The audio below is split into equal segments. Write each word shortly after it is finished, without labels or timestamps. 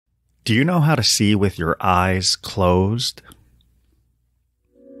Do you know how to see with your eyes closed?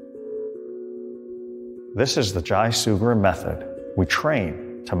 This is the Jai Sugra method. We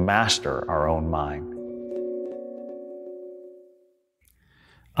train to master our own mind.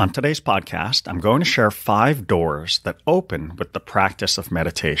 On today's podcast, I'm going to share 5 doors that open with the practice of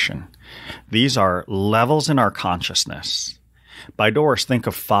meditation. These are levels in our consciousness. By doors, think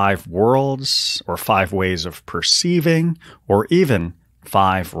of 5 worlds, or 5 ways of perceiving, or even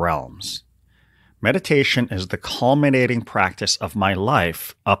 5 realms. Meditation is the culminating practice of my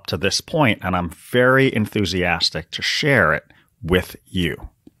life up to this point, and I'm very enthusiastic to share it with you.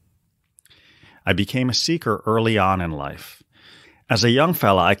 I became a seeker early on in life. As a young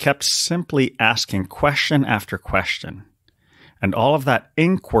fella, I kept simply asking question after question. And all of that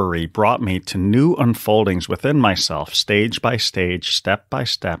inquiry brought me to new unfoldings within myself, stage by stage, step by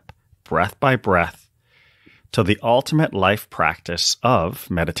step, breath by breath, to the ultimate life practice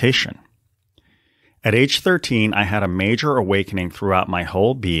of meditation. At age 13, I had a major awakening throughout my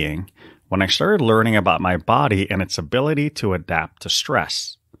whole being when I started learning about my body and its ability to adapt to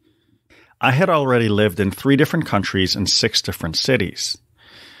stress. I had already lived in 3 different countries and 6 different cities.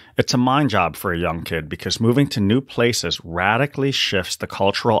 It's a mind job for a young kid because moving to new places radically shifts the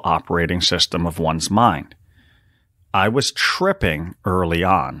cultural operating system of one's mind. I was tripping early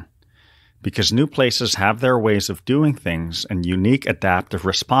on because new places have their ways of doing things and unique adaptive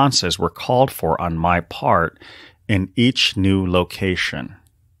responses were called for on my part in each new location.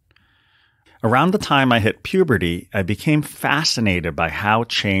 Around the time I hit puberty, I became fascinated by how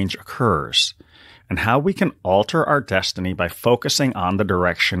change occurs and how we can alter our destiny by focusing on the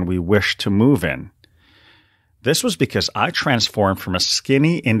direction we wish to move in. This was because I transformed from a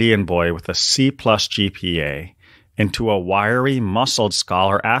skinny Indian boy with a C+ GPA into a wiry, muscled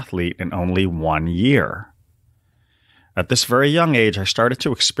scholar athlete in only 1 year. At this very young age, I started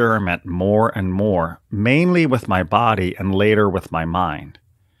to experiment more and more, mainly with my body and later with my mind.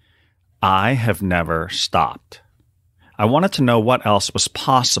 I have never stopped. I wanted to know what else was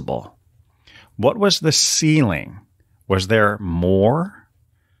possible. What was the ceiling? Was there more?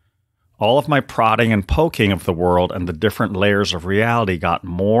 All of my prodding and poking of the world and the different layers of reality got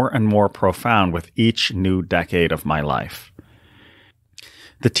more and more profound with each new decade of my life.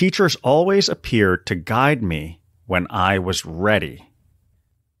 The teachers always appeared to guide me when I was ready.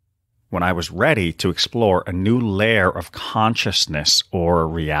 When I was ready to explore a new layer of consciousness or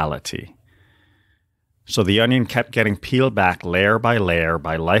reality. So the onion kept getting peeled back layer by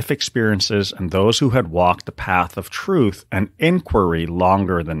life experiences and those who had walked the path of truth and inquiry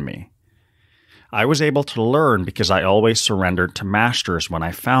longer than me. I was able to learn because I always surrendered to masters when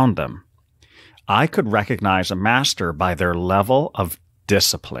I found them. I could recognize a master by their level of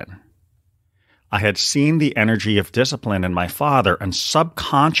discipline. I had seen the energy of discipline in my father, and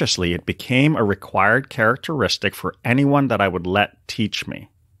subconsciously it became a required characteristic for anyone that I would let teach me.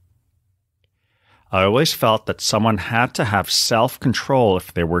 I always felt that someone had to have self-control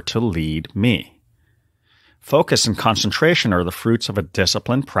if they were to lead me. Focus and concentration are the fruits of a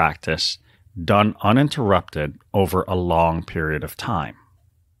disciplined practice done uninterrupted over a long period of time.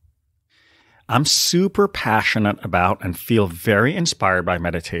 I'm super passionate about and feel very inspired by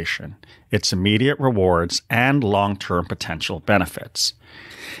meditation, its immediate rewards, and long-term potential benefits.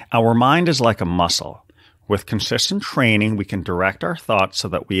 Our mind is like a muscle. With consistent training, we can direct our thoughts so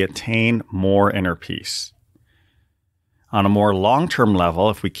that we attain more inner peace. On a more long-term level,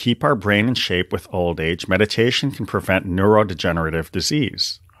 if we keep our brain in shape with old age, meditation can prevent neurodegenerative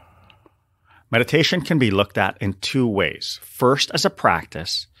disease. Meditation can be looked at in 2 ways. First, as a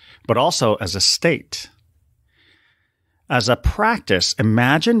practice, but also as a state. As a practice,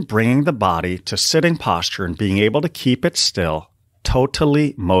 imagine bringing the body to sitting posture and being able to keep it still,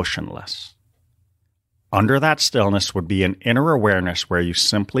 totally motionless. Under that stillness would be an inner awareness where you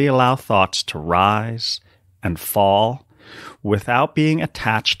simply allow thoughts to rise and fall without being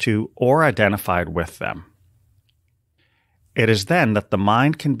attached to or identified with them. It is then that the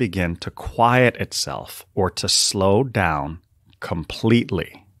mind can begin to quiet itself or to slow down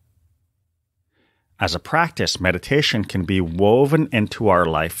completely. As a practice, meditation can be woven into our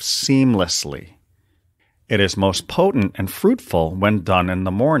life seamlessly. It is most potent and fruitful when done in the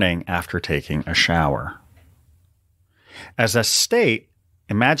morning after taking a shower. As a state,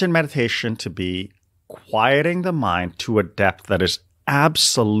 imagine meditation to be quieting the mind to a depth that is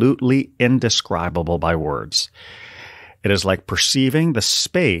absolutely indescribable by words. It is like perceiving the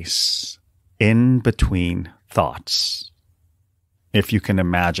space in between thoughts, if you can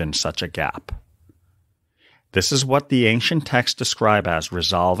imagine such a gap. This is what the ancient texts describe as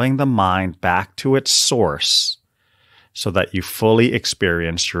resolving the mind back to its source so that you fully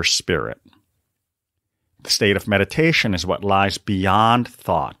experience your spirit. The state of meditation is what lies beyond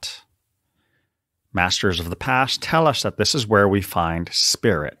thought. Masters of the past tell us that this is where we find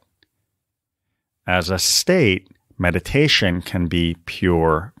spirit. As a state, meditation can be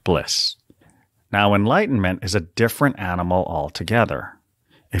pure bliss. Now, enlightenment is a different animal altogether.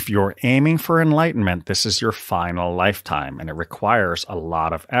 If you're aiming for enlightenment, this is your final lifetime, and it requires a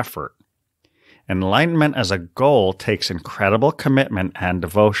lot of effort. Enlightenment as a goal takes incredible commitment and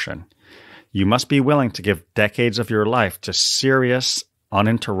devotion. You must be willing to give decades of your life to serious,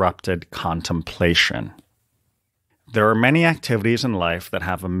 uninterrupted contemplation. There are many activities in life that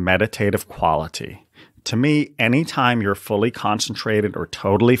have a meditative quality. To me, anytime you're fully concentrated or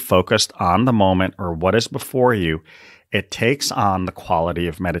totally focused on the moment or what is before you, it takes on the quality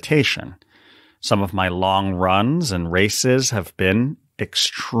of meditation. Some of my long runs and races have been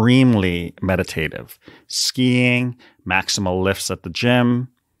extremely meditative. Skiing, maximal lifts at the gym,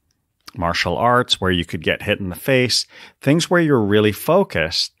 martial arts where you could get hit in the face, things where you're really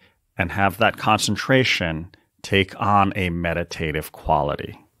focused and have that concentration take on a meditative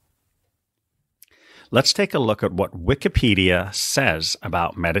quality. Let's take a look at what Wikipedia says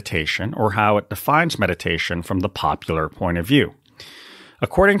about meditation, or how it defines meditation from the popular point of view.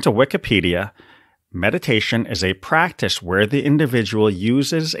 According to Wikipedia, meditation is a practice where the individual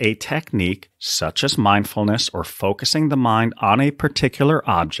uses a technique such as mindfulness or focusing the mind on a particular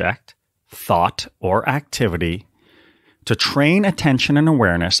object, thought, or activity to train attention and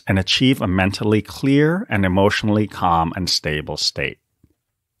awareness and achieve a mentally clear and emotionally calm and stable state.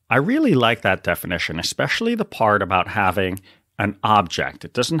 I really like that definition, especially the part about having an object.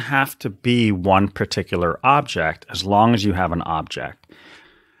 It doesn't have to be one particular object as long as you have an object.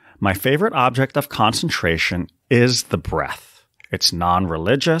 My favorite object of concentration is the breath. It's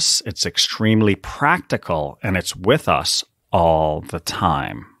non-religious, it's extremely practical, and it's with us all the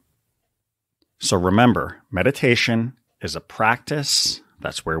time. So remember, meditation is a practice.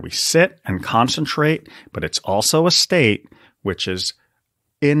 That's where we sit and concentrate, but it's also a state which is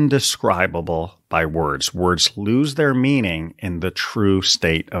indescribable by words. Words lose their meaning in the true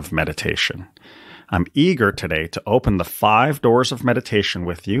state of meditation. I'm eager today to open the 5 doors of meditation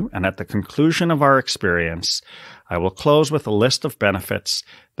with you, and at the conclusion of our experience, I will close with a list of benefits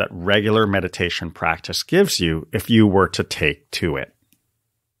that regular meditation practice gives you if you were to take to it.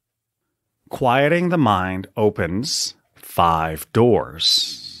 Quieting the mind opens 5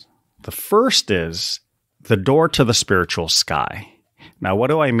 doors. The first is the door to the spiritual sky. Now,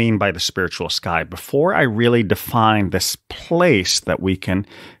 what do I mean by the spiritual sky? Before I really define this place that we can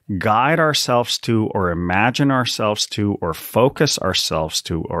guide ourselves to, or imagine ourselves to, or focus ourselves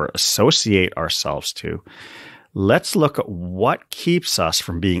to, or associate ourselves to, let's look at what keeps us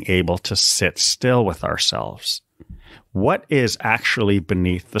from being able to sit still with ourselves. What is actually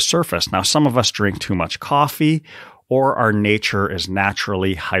beneath the surface? Now, some of us drink too much coffee, or our nature is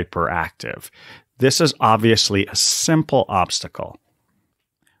naturally hyperactive. This is obviously a simple obstacle.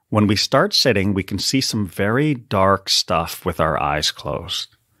 When we start sitting, we can see some very dark stuff with our eyes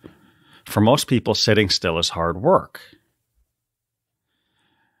closed. For most people, sitting still is hard work.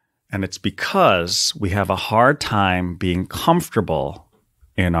 And it's because we have a hard time being comfortable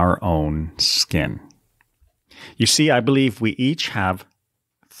in our own skin. You see, I believe we each have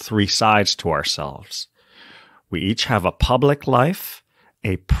 3 sides to ourselves. We each have a public life,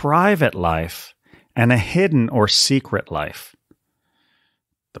 a private life, and a hidden or secret life.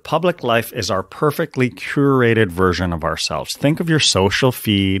 The public life is our perfectly curated version of ourselves. Think of your social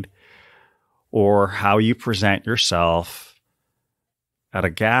feed or how you present yourself at a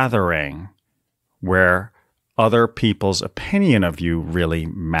gathering where other people's opinion of you really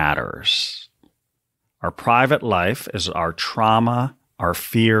matters. Our private life is our trauma, our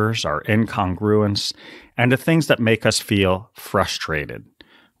fears, our incongruence, and the things that make us feel frustrated.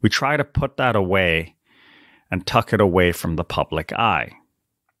 We try to put that away and tuck it away from the public eye.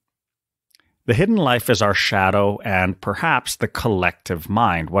 The hidden life is our shadow and perhaps the collective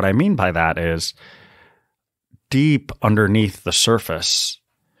mind. What I mean by that is deep underneath the surface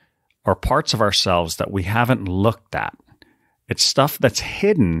are parts of ourselves that we haven't looked at. It's stuff that's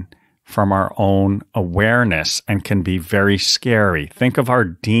hidden from our own awareness and can be very scary. Think of our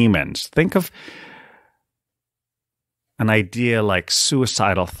demons. Think of an idea like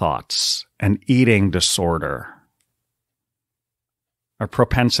suicidal thoughts, an eating disorder, a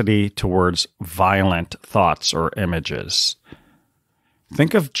propensity towards violent thoughts or images.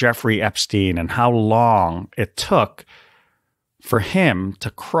 Think of Jeffrey Epstein and how long it took for him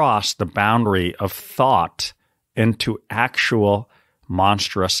to cross the boundary of thought into actual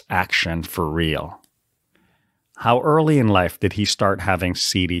monstrous action for real. How early in life did he start having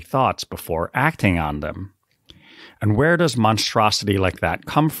seedy thoughts before acting on them? And where does monstrosity like that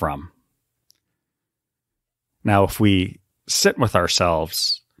come from? Now, if we sit with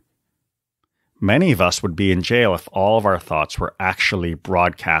ourselves, many of us would be in jail if all of our thoughts were actually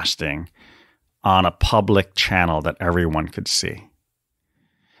broadcasting on a public channel that everyone could see.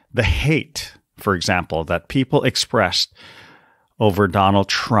 The hate, for example, that people expressed over Donald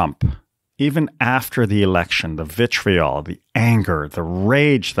Trump, even after the election, the vitriol, the anger, the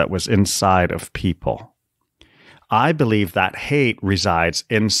rage that was inside of people. I believe that hate resides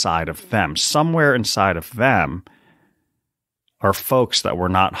inside of them. Somewhere inside of them are folks that were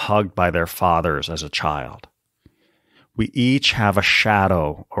not hugged by their fathers as a child. We each have a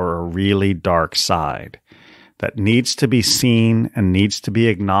shadow or a really dark side that needs to be seen and needs to be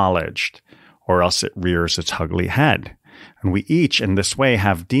acknowledged, or else it rears its ugly head. And we each, in this way,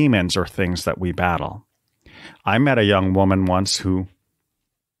 have demons or things that we battle. I met a young woman once who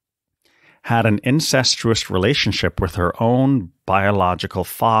had an incestuous relationship with her own biological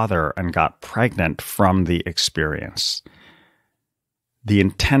father and got pregnant from the experience. The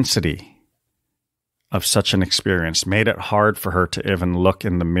intensity of such an experience made it hard for her to even look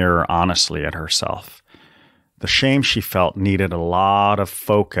in the mirror honestly at herself. The shame she felt needed a lot of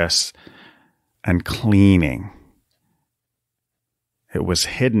focus and cleaning. It was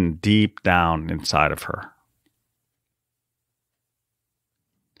hidden deep down inside of her.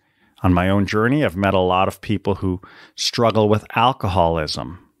 On my own journey, I've met a lot of people who struggle with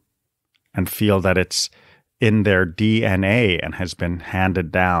alcoholism and feel that it's in their DNA and has been handed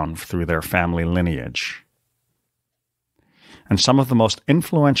down through their family lineage. And some of the most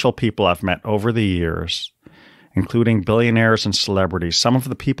influential people I've met over the years, including billionaires and celebrities, some of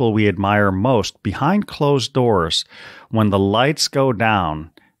the people we admire most, behind closed doors, when the lights go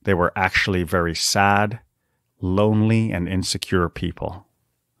down, they were actually very sad, lonely, and insecure people.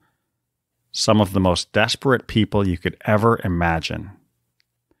 Some of the most desperate people you could ever imagine.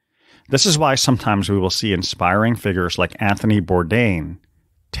 This is why sometimes we will see inspiring figures like Anthony Bourdain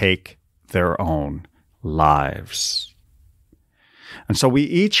take their own lives. And so we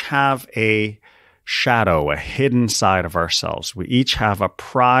each have a shadow, a hidden side of ourselves. We each have a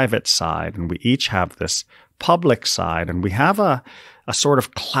private side, and we each have this public side, and we have a sort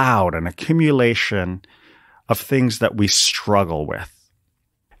of cloud, an accumulation of things that we struggle with.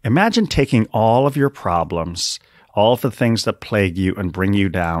 Imagine taking all of your problems, all of the things that plague you and bring you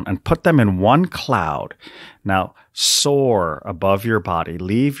down, and put them in one cloud. Now, soar above your body,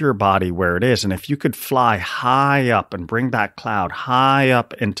 leave your body where it is, and if you could fly high up and bring that cloud high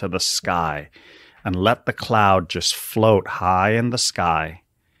up into the sky, and let the cloud just float high in the sky.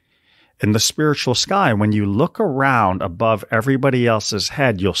 In the spiritual sky, when you look around above everybody else's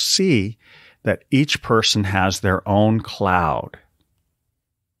head, you'll see that each person has their own cloud.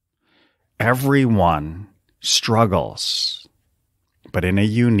 Everyone struggles, but in a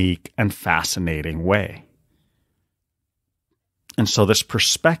unique and fascinating way. And so this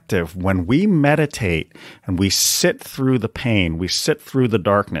perspective, when we meditate and we sit through the pain, we sit through the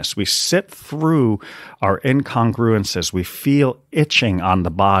darkness, we sit through our incongruences, we feel itching on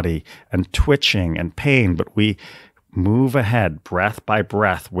the body and twitching and pain, but we move ahead breath by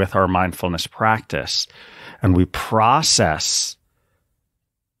breath with our mindfulness practice, and we process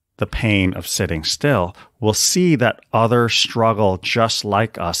the pain of sitting still, we'll see that others struggle just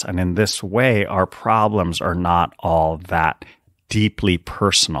like us. And in this way, our problems are not all that deeply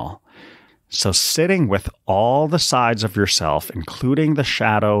personal. So sitting with all the sides of yourself, including the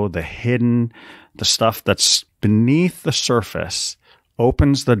shadow, the hidden, the stuff that's beneath the surface,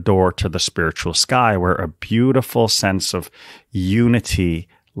 opens the door to the spiritual sky, where a beautiful sense of unity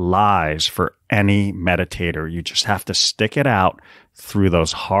lies for any meditator. You just have to stick it out through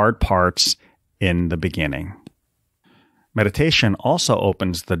those hard parts in the beginning. Meditation also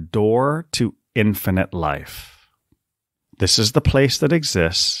opens the door to infinite life. This is the place that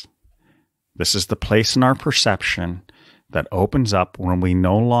exists. This is the place in our perception that opens up when we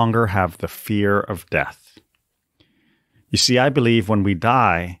no longer have the fear of death. You see, I believe when we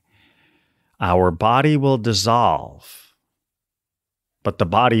die, our body will dissolve, but the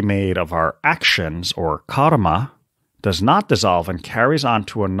body made of our actions, or karma, does not dissolve and carries on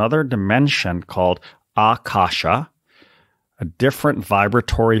to another dimension called akasha, a different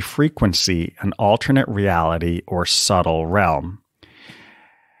vibratory frequency, an alternate reality or subtle realm.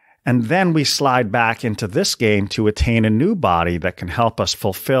 And then we slide back into this game to attain a new body that can help us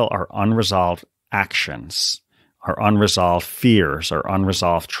fulfill our unresolved actions, our unresolved fears, our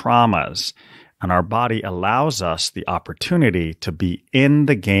unresolved traumas. And our body allows us the opportunity to be in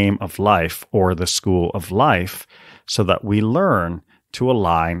the game of life or the school of life so that we learn to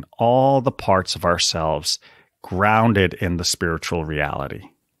align all the parts of ourselves grounded in the spiritual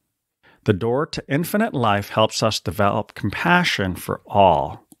reality. The door to infinite life helps us develop compassion for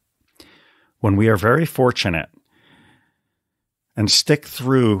all. When we are very fortunate and stick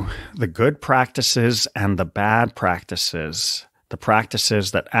through the good practices and the bad practices, the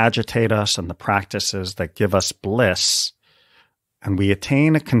practices that agitate us and the practices that give us bliss, and we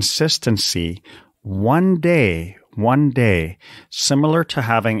attain a consistency one day, similar to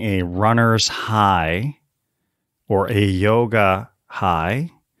having a runner's high or a yoga high,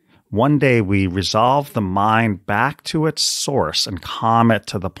 one day we resolve the mind back to its source and calm it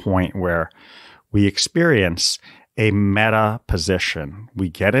to the point where we experience a meta position. We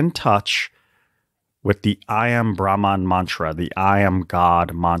get in touch with the I am Brahman mantra, the I am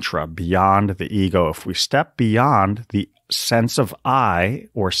God mantra, beyond the ego. If we step beyond the sense of I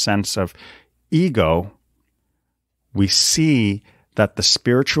or sense of ego, we see that the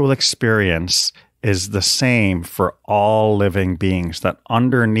spiritual experience is the same for all living beings, that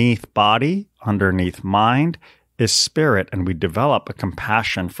underneath body, underneath mind is spirit, and we develop a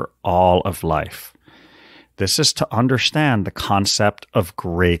compassion for all of life. This is to understand the concept of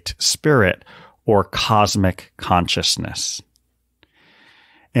great spirit or cosmic consciousness.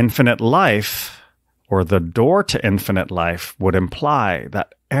 Infinite life, or the door to infinite life, would imply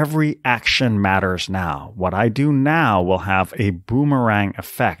that every action matters now. What I do now will have a boomerang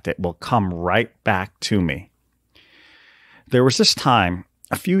effect. It will come right back to me. There was this time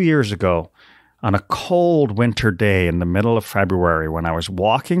a few years ago on a cold winter day in the middle of February when I was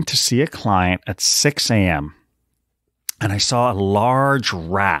walking to see a client at 6 a.m. and I saw a large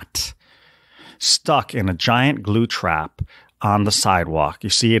rat stuck in a giant glue trap on the sidewalk.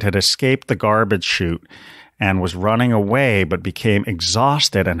 You see, it had escaped the garbage chute and was running away, but became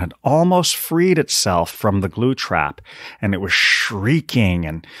exhausted and had almost freed itself from the glue trap. And it was shrieking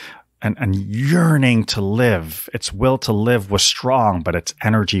and yearning to live. Its will to live was strong, but its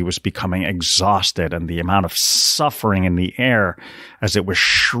energy was becoming exhausted, and the amount of suffering in the air as it was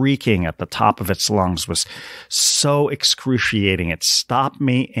shrieking at the top of its lungs was so excruciating. It stopped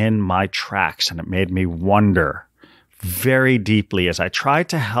me in my tracks, and it made me wonder very deeply. As I tried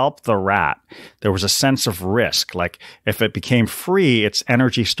to help the rat, there was a sense of risk. Like if it became free, its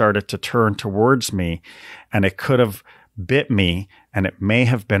energy started to turn towards me, and it could have bit me, and it may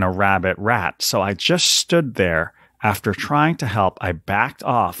have been a rabid rat. So I just stood there. After trying to help, I backed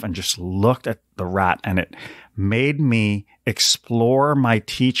off and just looked at the rat, and it made me explore my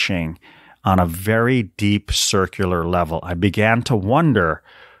teaching on a very deep circular level. I began to wonder,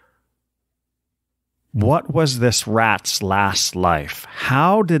 what was this rat's last life?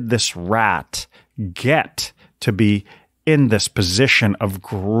 How did this rat get to be in this position of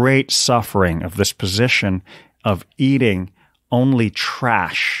great suffering, of this position of eating only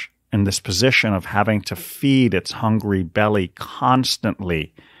trash, in this position of having to feed its hungry belly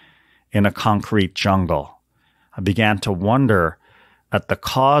constantly in a concrete jungle? I began to wonder at the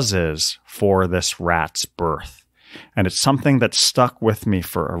causes for this rat's birth. And it's something that stuck with me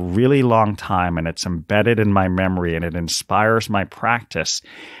for a really long time, and it's embedded in my memory, and it inspires my practice,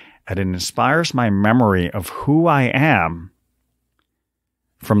 and it inspires my memory of who I am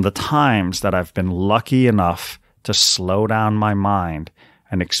from the times that I've been lucky enough to slow down my mind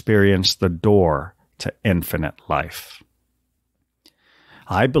and experience the door to infinite life.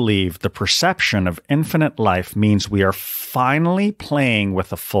 I believe the perception of infinite life means we are finally playing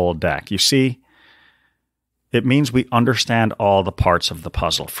with a full deck. You see, it means we understand all the parts of the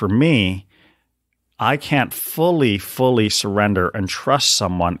puzzle. For me, I can't fully surrender and trust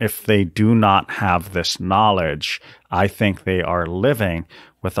someone if they do not have this knowledge. I think they are living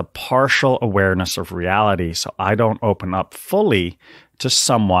with a partial awareness of reality, so I don't open up fully to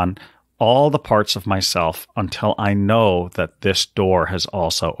someone all the parts of myself until I know that this door has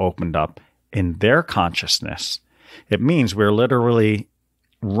also opened up in their consciousness. It means we're literally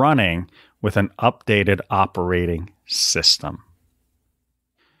running with an updated operating system.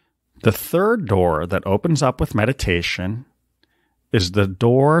 The third door that opens up with meditation is the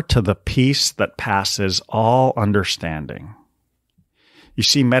door to the peace that passes all understanding. You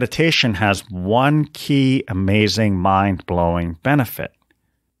see, meditation has one key, amazing, mind-blowing benefit.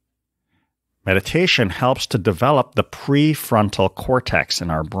 Meditation helps to develop the prefrontal cortex in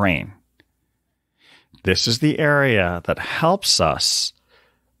our brain. This is the area that helps us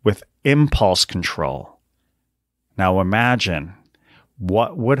with impulse control. Now imagine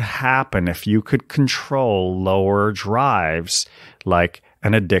what would happen if you could control lower drives like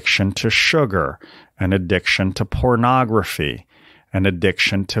an addiction to sugar, an addiction to pornography, an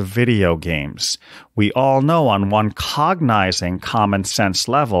addiction to video games. We all know on one cognizing common sense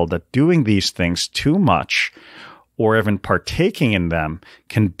level that doing these things too much or even partaking in them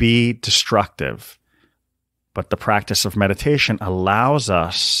can be destructive. But the practice of meditation allows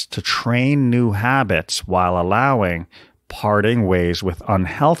us to train new habits while allowing parting ways with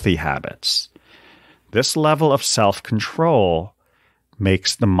unhealthy habits. This level of self-control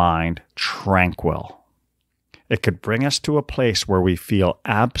makes the mind tranquil. It could bring us to a place where we feel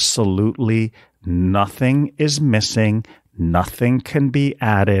absolutely nothing is missing, nothing can be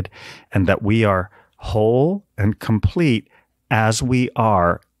added, and that we are whole and complete as we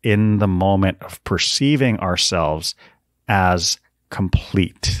are in the moment of perceiving ourselves as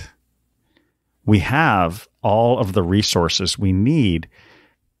complete. We have all of the resources we need,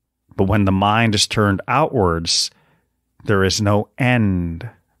 but when the mind is turned outwards, there is no end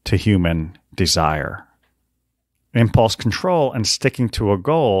to human desire. Impulse control and sticking to a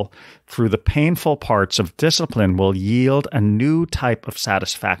goal through the painful parts of discipline will yield a new type of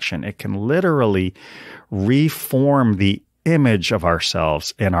satisfaction. It can literally reform the image of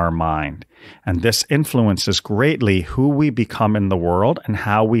ourselves in our mind. And this influences greatly who we become in the world and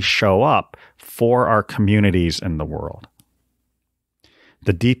how we show up for our communities in the world.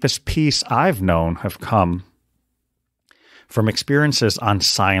 The deepest peace I've known have come from experiences on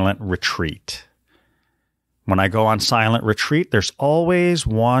silent retreat. When I go on silent retreat, there's always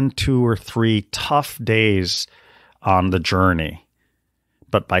 1, 2, or 3 tough days on the journey.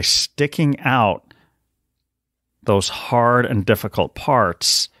 But by sticking out those hard and difficult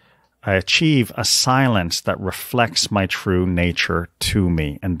parts, I achieve a silence that reflects my true nature to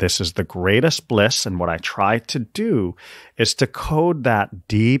me. And this is the greatest bliss. And what I try to do is to code that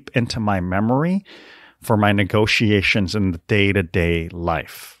deep into my memory for my negotiations in the day-to-day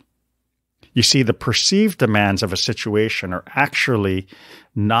life. You see, the perceived demands of a situation are actually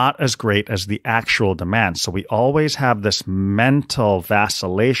not as great as the actual demands. So we always have this mental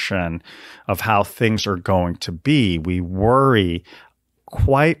vacillation of how things are going to be. We worry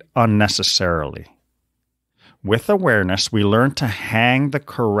quite unnecessarily. With awareness, we learn to hang the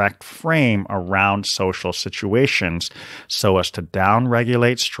correct frame around social situations so as to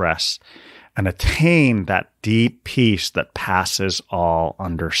downregulate stress and attain that deep peace that passes all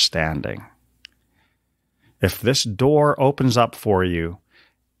understanding. If this door opens up for you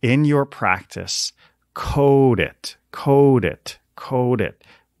in your practice, code it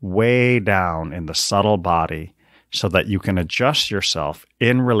way down in the subtle body so that you can adjust yourself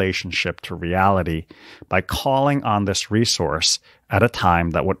in relationship to reality by calling on this resource at a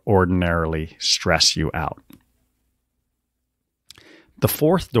time that would ordinarily stress you out. The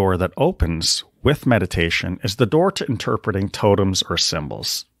fourth door that opens with meditation is the door to interpreting totems or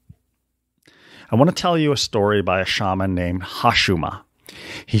symbols. I want to tell you a story by a shaman named Hashuma.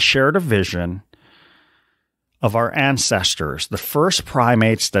 He shared a vision of our ancestors, the first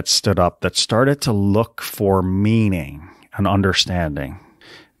primates that stood up, that started to look for meaning and understanding.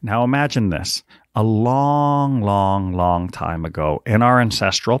 Now imagine this, a long time ago in our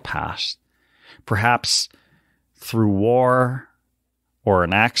ancestral past, perhaps through war or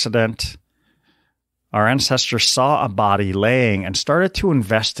an accident, our ancestors saw a body laying and started to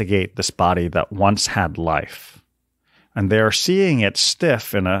investigate this body that once had life. And they are seeing it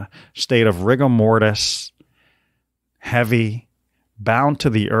stiff in a state of rigor mortis, heavy, bound to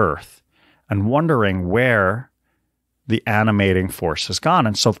the earth, and wondering where the animating force has gone.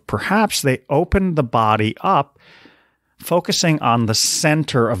 And so perhaps they opened the body up, focusing on the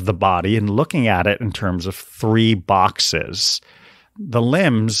center of the body and looking at it in terms of 3 boxes. The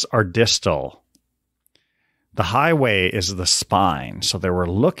limbs are distal. The highway is the spine. So they were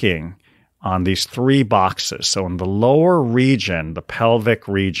looking on these 3 boxes. So in the lower region, the pelvic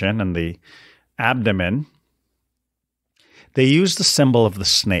region and the abdomen, they use the symbol of the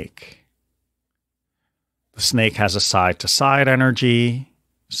snake. The snake has a side-to-side energy,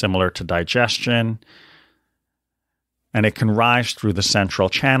 similar to digestion, and it can rise through the central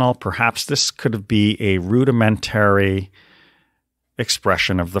channel. Perhaps this could be a rudimentary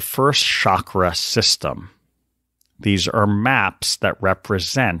expression of the first chakra system. These are maps that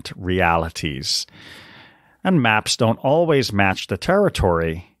represent realities. And maps don't always match the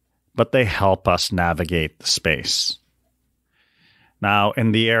territory, but they help us navigate the space. Now,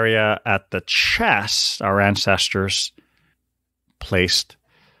 in the area at the chest, our ancestors placed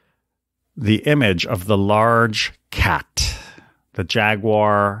the image of the large cat, the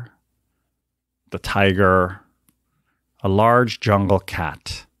jaguar, the tiger, a large jungle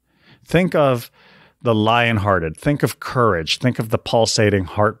cat. Think of the lion-hearted. Think of courage. Think of the pulsating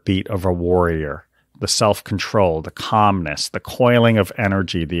heartbeat of a warrior, the self-control, the calmness, the coiling of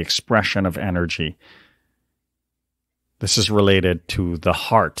energy, the expression of energy. This is related to the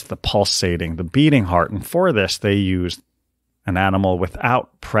heart, the pulsating, the beating heart. And for this, they used an animal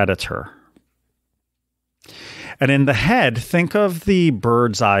without predator. And in the head, think of the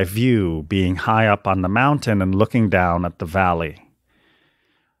bird's eye view, being high up on the mountain and looking down at the valley.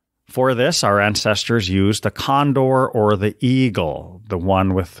 For this, our ancestors used the condor or the eagle, the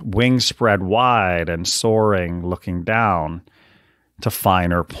one with wings spread wide and soaring, looking down to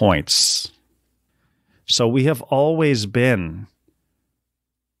finer points. So we have always been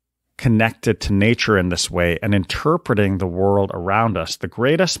connected to nature in this way and interpreting the world around us. The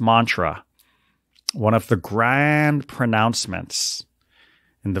greatest mantra, one of the grand pronouncements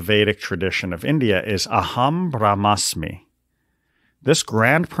in the Vedic tradition of India, is Aham Brahmasmi. This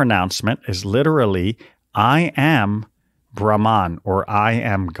grand pronouncement is literally, I am Brahman, or I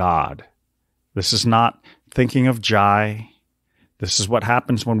am God. This is not thinking of Jai. This is what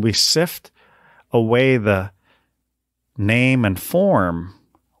happens when we sift away the name and form.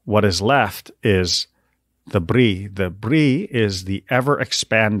 What is left is the Bri. The Bri is the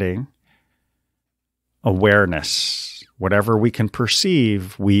ever-expanding awareness. Whatever we can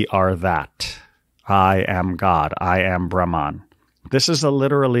perceive, we are that. I am God. I am Brahman. This is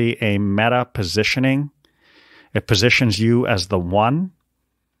literally a meta positioning. It positions you as the one.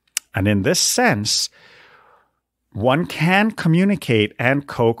 And in this sense, one can communicate and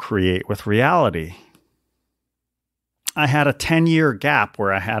co-create with reality. I had a 10-year gap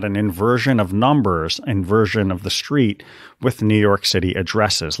where I had an inversion of numbers, inversion of the street with New York City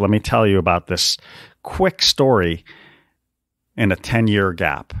addresses. Let me tell you about this quick story in a 10-year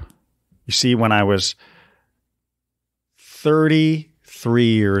gap. You see, when I was 33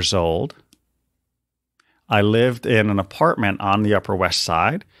 years old, I lived in an apartment on the Upper West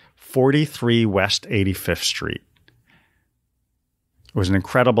Side, 43 West 85th Street. It was an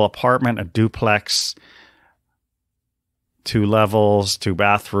incredible apartment, a duplex, 2 levels, 2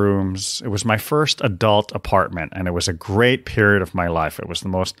 bathrooms. It was my first adult apartment, and it was a great period of my life. It was the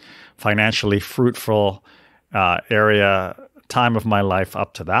most financially fruitful time of my life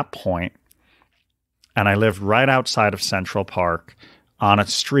up to that point. And I lived right outside of Central Park on a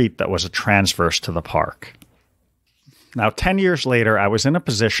street that was a transverse to the park. Now, 10 years later, I was in a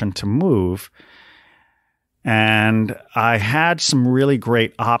position to move, and I had some really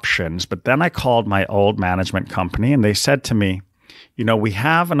great options, but then I called my old management company and they said to me, we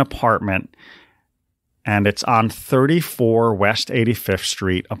have an apartment and it's on 34 West 85th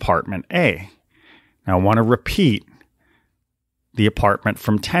Street, apartment A. Now, I want to repeat the apartment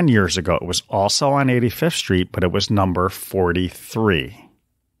from 10 years ago. It was also on 85th Street, but it was number 43.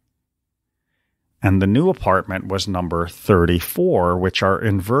 And the new apartment was number 34, which are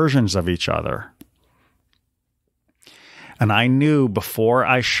inversions of each other. And I knew before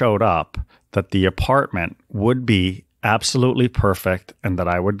I showed up that the apartment would be absolutely perfect and that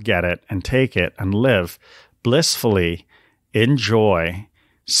I would get it and take it and live blissfully in joy,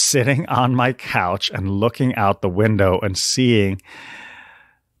 sitting on my couch and looking out the window and seeing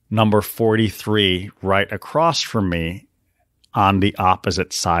number 43 right across from me on the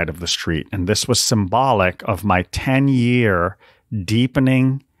opposite side of the street. And this was symbolic of my 10-year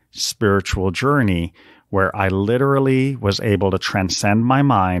deepening spiritual journey, where I literally was able to transcend my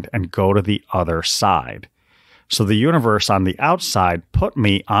mind and go to the other side. So the universe on the outside put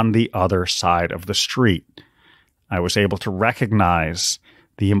me on the other side of the street. I was able to recognize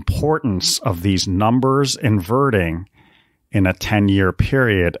the importance of these numbers inverting in a 10-year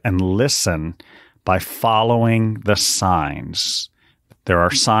period and listen by following the signs. There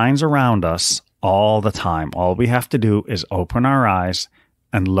are signs around us all the time. All we have to do is open our eyes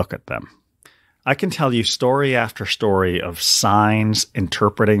and look at them. I can tell you story after story of signs,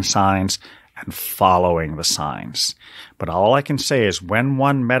 interpreting signs, and following the signs. But all I can say is when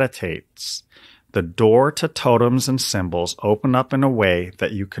one meditates, the door to totems and symbols open up in a way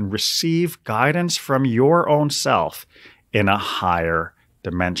that you can receive guidance from your own self in a higher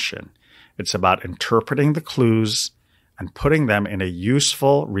dimension. It's about interpreting the clues and putting them in a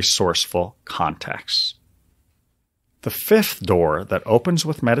useful, resourceful context. The 5th door that opens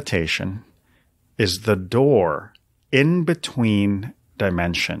with meditation is the door in between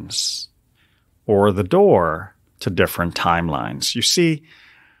dimensions, or the door to different timelines. You see,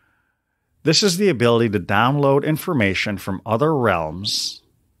 this is the ability to download information from other realms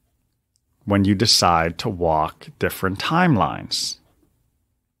when you decide to walk different timelines.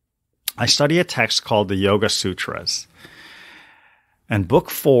 I study a text called the Yoga Sutras. And Book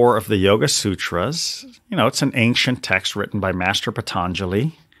 4 of the Yoga Sutras, it's an ancient text written by Master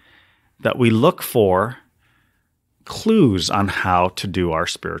Patanjali that we look for clues on how to do our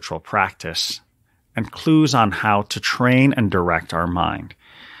spiritual practice and clues on how to train and direct our mind.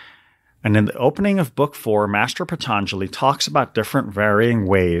 And in the opening of Book 4, Master Patanjali talks about different varying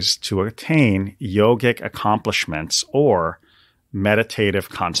ways to attain yogic accomplishments or meditative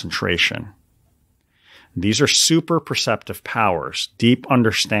concentration. These are super perceptive powers, deep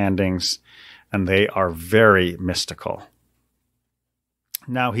understandings, and they are very mystical.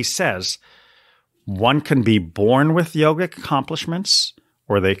 Now, he says, one can be born with yogic accomplishments,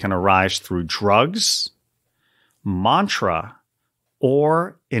 or they can arise through drugs, mantra,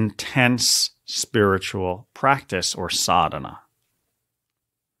 or intense spiritual practice or sadhana.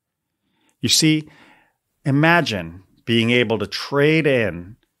 You see, imagine being able to trade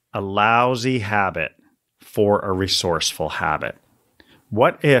in a lousy habit for a resourceful habit.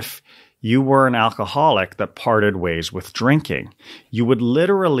 What if you were an alcoholic that parted ways with drinking? You would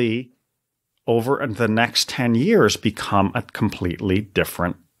literally, over the next 10 years, become a completely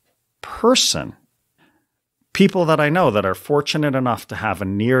different person. People that I know that are fortunate enough to have a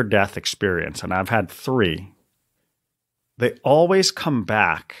near-death experience, and I've had 3, they always come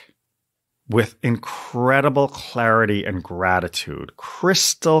back with incredible clarity and gratitude,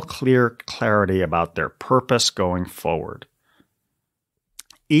 crystal clear clarity about their purpose going forward.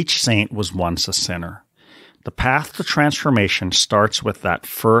 Each saint was once a sinner. The path to transformation starts with that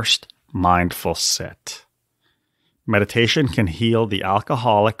first mindful sit. Meditation can heal the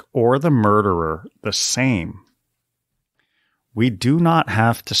alcoholic or the murderer the same. We do not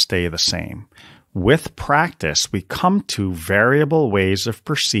have to stay the same. With practice, we come to variable ways of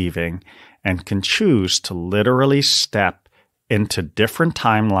perceiving and can choose to literally step into different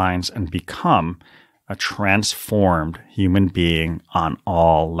timelines and become a transformed human being on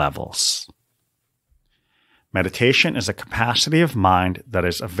all levels. Meditation is a capacity of mind that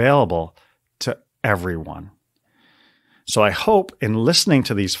is available to everyone. So I hope in listening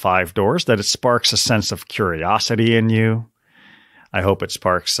to these 5 doors that it sparks a sense of curiosity in you. I hope it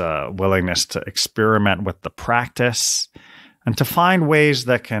sparks a willingness to experiment with the practice and to find ways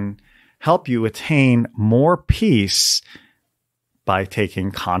that can help you attain more peace by taking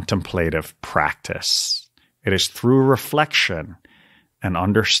contemplative practice. It is through reflection and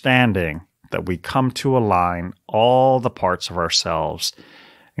understanding that we come to align all the parts of ourselves,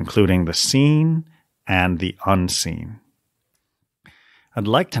 including the seen and the unseen. I'd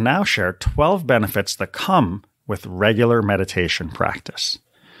like to now share 12 benefits that come with regular meditation practice.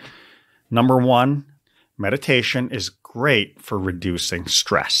 Number 1, meditation is great for reducing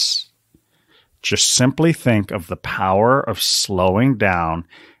stress. Just simply think of the power of slowing down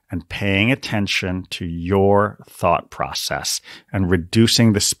and paying attention to your thought process and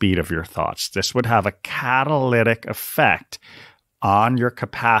reducing the speed of your thoughts. This would have a catalytic effect on your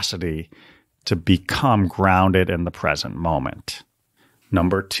capacity to become grounded in the present moment.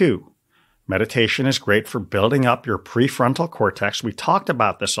 Number 2, meditation is great for building up your prefrontal cortex. We talked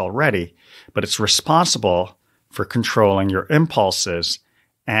about this already, but it's responsible for controlling your impulses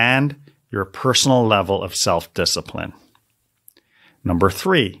and your personal level of self-discipline. Number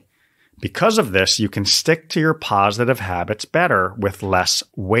 3, because of this, you can stick to your positive habits better with less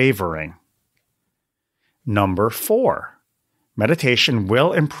wavering. Number 4, meditation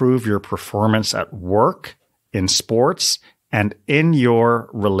will improve your performance at work, in sports, and in your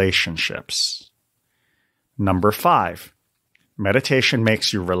relationships. Number 5, meditation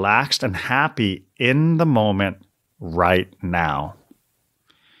makes you relaxed and happy in the moment right now.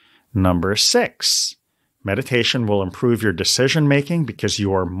 Number 6, meditation will improve your decision-making because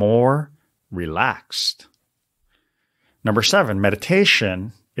you are more relaxed. Number 7,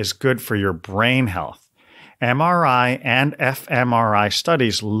 meditation is good for your brain health. MRI and fMRI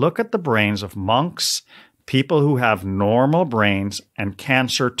studies look at the brains of monks, people who have normal brains, and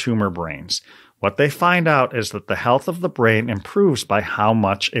cancer tumor brains. What they find out is that the health of the brain improves by how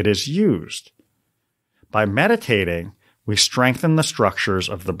much it is used. By meditating, we strengthen the structures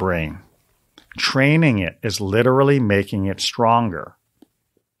of the brain. Training it is literally making it stronger.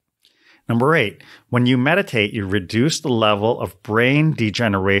 Number 8, when you meditate, you reduce the level of brain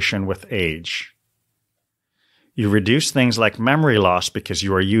degeneration with age. You reduce things like memory loss because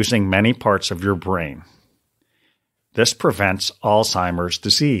you are using many parts of your brain. This prevents Alzheimer's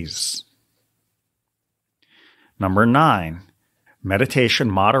disease. Number 9, meditation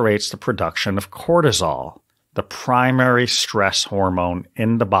moderates the production of cortisol, the primary stress hormone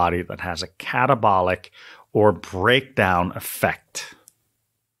in the body that has a catabolic or breakdown effect.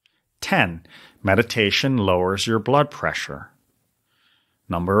 10, meditation lowers your blood pressure.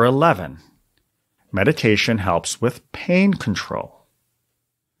 Number 11, meditation helps with pain control.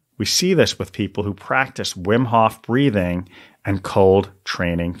 We see this with people who practice Wim Hof breathing and cold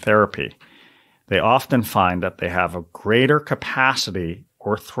training therapy. They often find that they have a greater capacity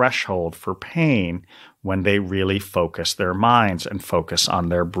or threshold for pain when they really focus their minds and focus on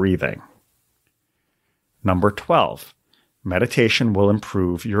their breathing. Number 12, meditation will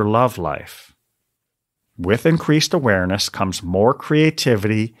improve your love life. With increased awareness comes more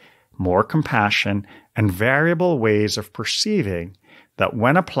creativity, more compassion, and variable ways of perceiving that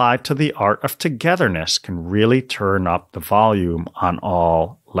when applied to the art of togetherness can really turn up the volume on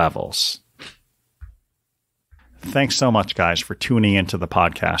all levels. Thanks so much, guys, for tuning into the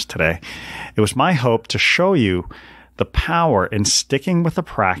podcast today. It was my hope to show you the power in sticking with a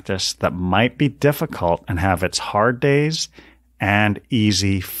practice that might be difficult and have its hard days and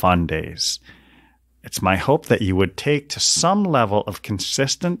easy, fun days. It's my hope that you would take to some level of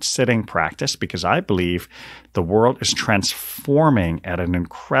consistent sitting practice, because I believe the world is transforming at an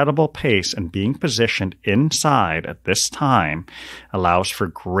incredible pace, and being positioned inside at this time allows for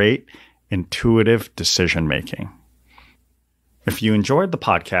great intuitive decision making. If you enjoyed the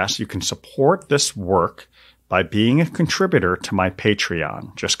podcast, you can support this work by being a contributor to my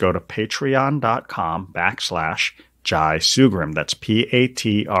Patreon. Just go to patreon.com/Jai Sugrim. That's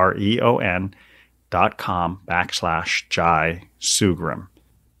patreon.com/Jai Sugrim.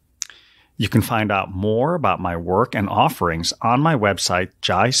 You can find out more about my work and offerings on my website,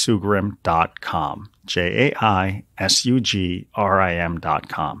 jaisugrim.com.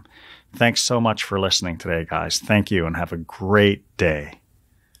 JAISUGRIM.com. Thanks so much for listening today, guys. Thank you, and have a great day.